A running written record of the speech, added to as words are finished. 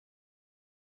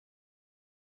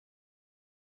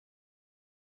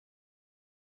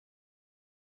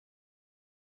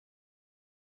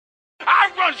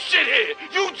run shit here.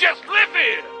 You just live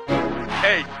here.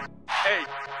 Hey,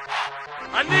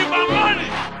 I need my money.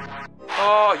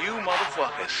 Oh, you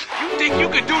motherfuckers. You think you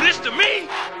can do this to me?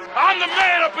 I'm the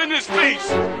man up in this piece.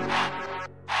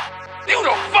 Who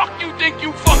the fuck you think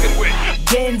you fucking with?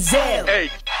 Denzel. Hey.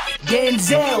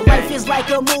 Denzel. Life is like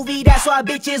a movie, that's why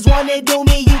bitches wanna do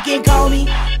me. You can call me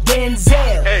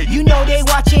Denzel. Hey. You know they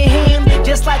watching him,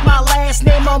 just like my last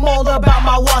name. I'm all about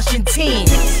my Washington.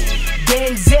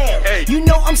 Denzel. Hey. You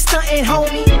know I'm stunting,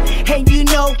 homie, and you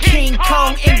know King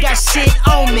Kong ain't got shit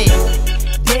on me.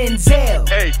 Denzel.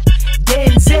 Hey.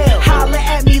 Denzel. Holla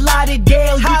at me,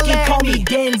 Lauderdale. You can call me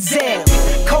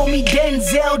Denzel. Call me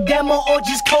Denzel, Demo, or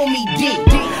just call me D.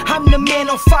 I'm the man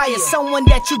on fire, someone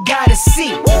that you gotta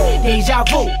see. Deja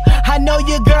vu, I know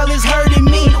your girl is hurting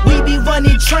me. We be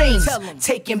running trains,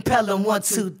 taking Pelham 1,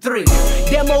 2, 3.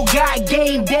 Demo got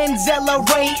game, Denzel or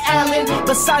Ray Allen.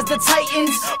 Besides the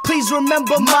Titans, please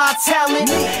remember my talent.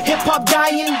 Hip hop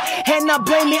dying, and I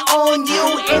blame it on you.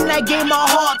 And I gave my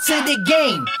heart to the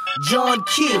game. John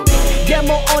Q.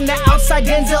 Demo on the outside,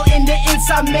 Denzel in the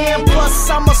inside, man. Plus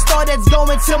I'm a star that's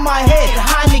going to my head.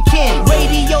 Heineken,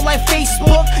 radio like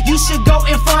Facebook. You should go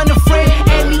and find a friend.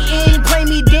 Add me in, play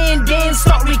me then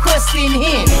start requesting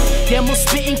him. Demo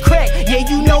spitting crack, yeah,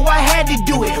 you know I had to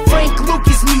do it. Frank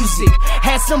Lucas music,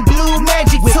 had some blue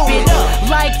magic to it.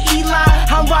 Like Eli,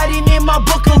 I'm writing in my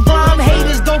book of rhyme.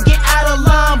 Haters don't get out of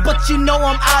line, but you know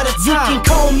I'm out of time. You can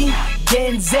call me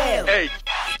Denzel. Hey.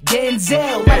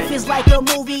 Denzel, life is like a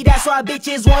movie, that's why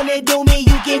bitches wanna do me.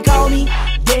 You can call me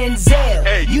Denzel.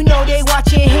 Hey. You know they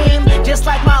watching him, just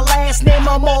like my last name.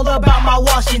 I'm all about my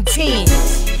Washington.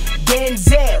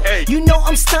 Denzel. Hey. You know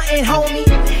I'm stunting, homie,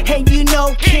 and you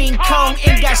know King Kong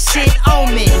ain't got shit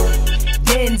on me.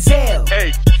 Denzel.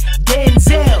 Hey.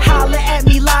 Denzel. Holla at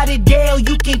me, Lauderdale.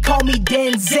 You can call me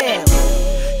Denzel.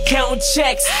 Counting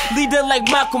checks, leader like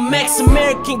Malcolm X,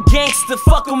 American gangster,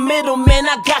 fuck a middleman,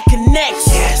 I got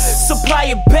connects. Yes. Supply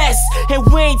your best, and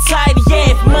we ain't tired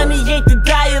yet. Money ain't the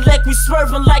dialect, we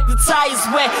swerving like the tires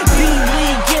wet.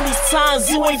 D-League in these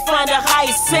times, you ain't find a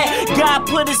higher set. God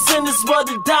put us in this world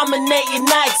to dominate and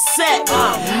not accept.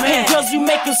 And girls, you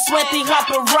make them sweat, they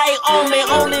hopping right on me.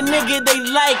 Only nigga they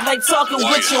like talking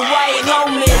with your white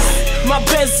homies. My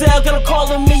Denzel, gonna call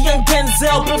me young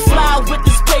Denzel. Been fly with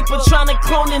this paper, tryna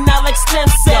clone it out like stem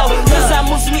cell. Cause I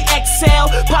moves we exhale,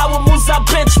 power moves I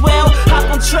bench well. Hop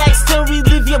on tracks, then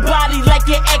relive your body like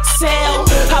your exhale.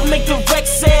 I make the wreck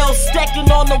sales, stacking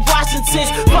on the Washingtons.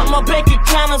 Fuck my bank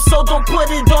account up, so don't put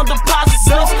it on deposit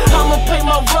slips. I'ma play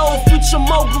my role, future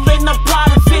mogul, ain't I'm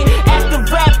proud of it. After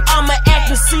rap, I'ma act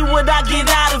and see what I get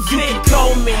out of it.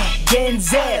 Call me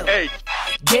Denzel. Hey.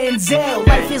 Denzel,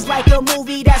 life is like a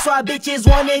movie, that's why bitches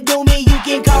wanna do me. You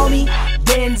can call me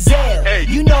Denzel. Hey.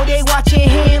 You know they watching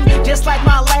him, just like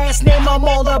my last name. I'm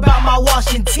all about my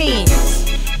Washington.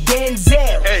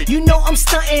 Denzel. Hey. You know I'm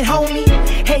stunting, homie,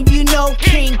 and you know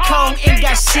King Kong ain't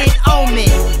got shit on me.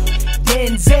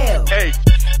 Denzel. Hey.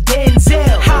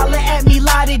 Denzel. Holla at me,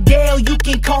 Lauderdale. You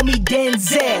can call me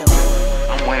Denzel.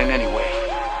 I'm winning anyway.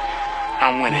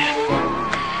 I'm winning.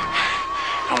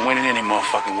 I'm winning any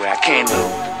motherfucking way. I can't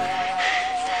lose.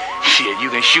 Shit, you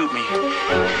can shoot me,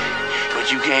 but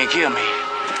you can't kill me.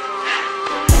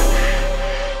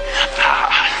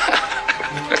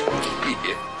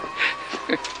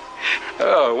 Yeah.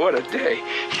 Oh, what a day.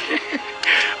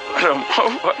 What a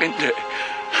motherfucking day.